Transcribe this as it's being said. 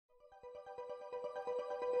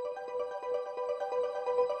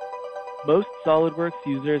Most SOLIDWORKS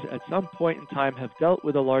users at some point in time have dealt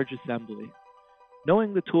with a large assembly.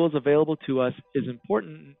 Knowing the tools available to us is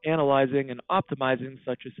important in analyzing and optimizing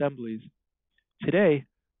such assemblies. Today,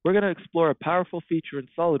 we're going to explore a powerful feature in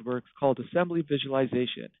SOLIDWORKS called Assembly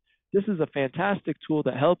Visualization. This is a fantastic tool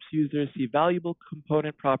that helps users see valuable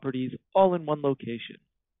component properties all in one location.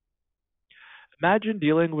 Imagine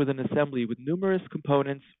dealing with an assembly with numerous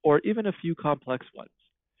components or even a few complex ones.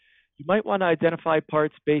 You might want to identify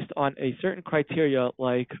parts based on a certain criteria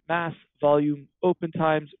like mass, volume, open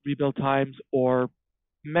times, rebuild times, or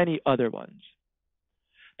many other ones.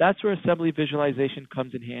 That's where assembly visualization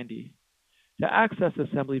comes in handy. To access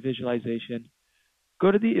assembly visualization,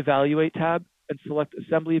 go to the Evaluate tab and select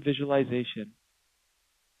Assembly Visualization.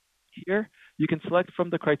 Here, you can select from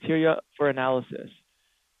the criteria for analysis.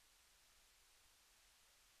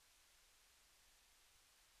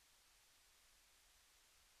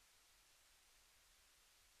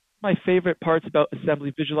 My favorite parts about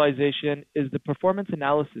assembly visualization is the performance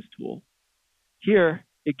analysis tool. Here,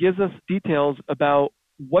 it gives us details about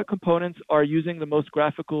what components are using the most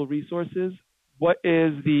graphical resources, what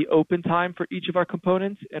is the open time for each of our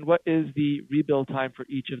components, and what is the rebuild time for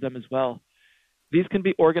each of them as well. These can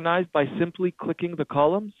be organized by simply clicking the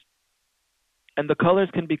columns, and the colors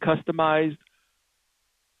can be customized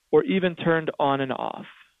or even turned on and off.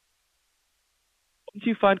 Once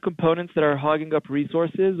you find components that are hogging up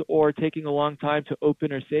resources or taking a long time to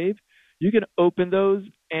open or save, you can open those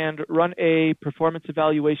and run a performance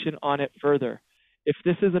evaluation on it further. If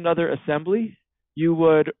this is another assembly, you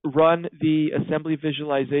would run the assembly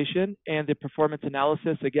visualization and the performance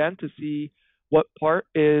analysis again to see what part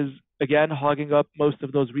is, again, hogging up most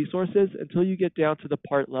of those resources until you get down to the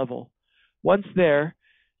part level. Once there,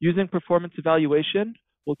 using performance evaluation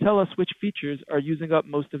will tell us which features are using up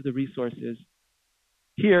most of the resources.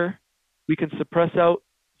 Here, we can suppress out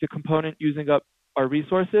the component using up our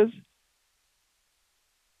resources.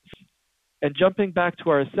 And jumping back to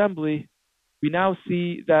our assembly, we now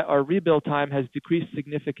see that our rebuild time has decreased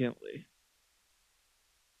significantly.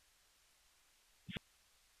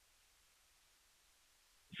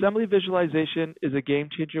 Assembly visualization is a game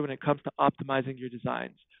changer when it comes to optimizing your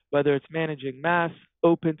designs, whether it's managing mass,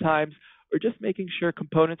 open times, or just making sure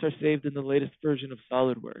components are saved in the latest version of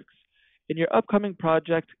SOLIDWORKS. In your upcoming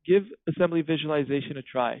project, give assembly visualization a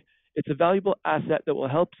try. It's a valuable asset that will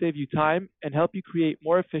help save you time and help you create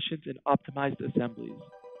more efficient and optimized assemblies.